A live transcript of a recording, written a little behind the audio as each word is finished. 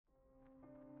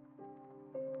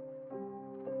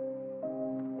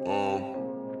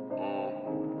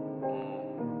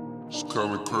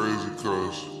kinda crazy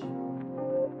cause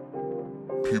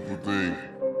people think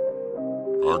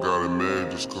I got it made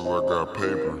just cause I got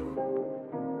paper.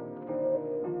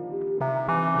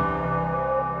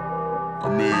 I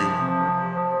mean,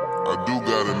 I do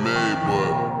got it made,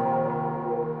 but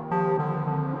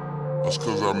that's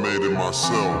cause I made it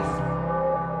myself.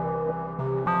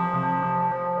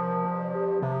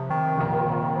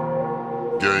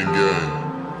 Gang, gang.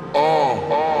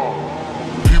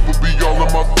 People be all in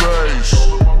my face,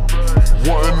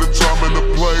 wanting the time and the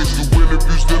place, do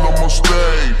interviews then I'm on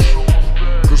stage.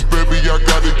 Cause baby I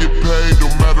gotta get paid, no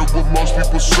matter what most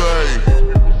people say.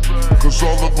 Cause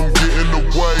all of them get in the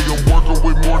way, I'm working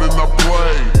way more than I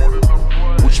play.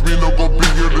 Which mean I'm gon' be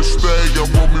here to stay, I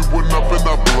want me one up and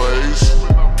I blaze.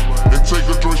 And take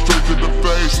a joint straight to the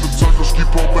face, the suckers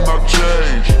keep hoping I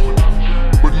change.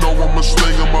 But no, I'ma stay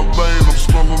in my lane, I'm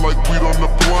smelling like weed on the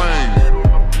plane.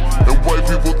 And white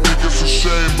people think it's a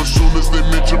shame, but soon as they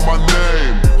mention my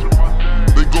name,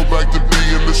 they go back to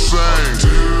being the same.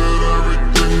 Did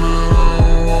everything that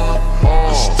I want,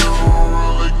 I still don't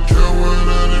really care what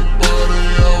anybody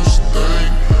else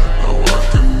think. Now I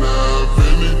can have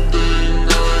anything,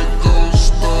 I ain't gon'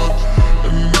 stunt.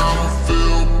 And I don't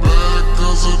feel bad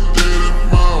cause I did it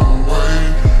my way.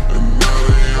 And now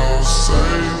they all say,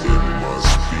 it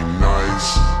must be nice,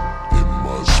 it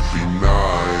must be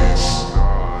nice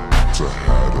to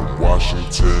have the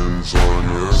Washingtons on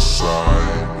your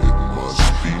side. It must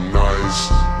be nice,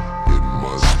 it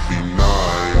must be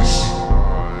nice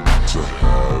to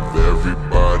have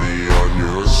everybody on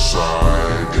your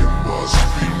side. It must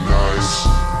be nice,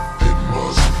 it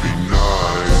must be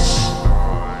nice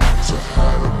to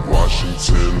have the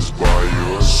Washingtons by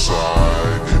your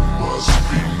side. It must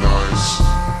be nice,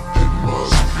 it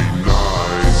must be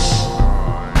nice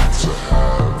to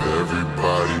have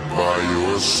everybody by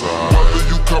your side. Whether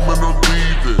you coming or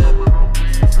leaving,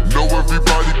 know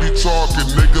everybody be talking,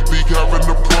 nigga be having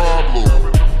a problem.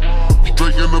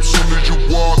 Straighten up soon as you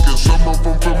walkin', some of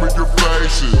them familiar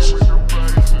faces.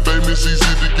 Fame is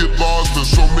easy to get lost in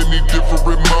so many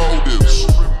different motives.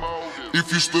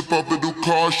 If you slip up it'll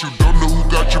cost you, don't know who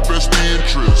got your best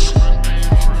interest.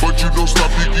 But you don't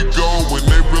stop, you keep going,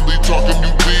 they really talking,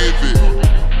 you live it.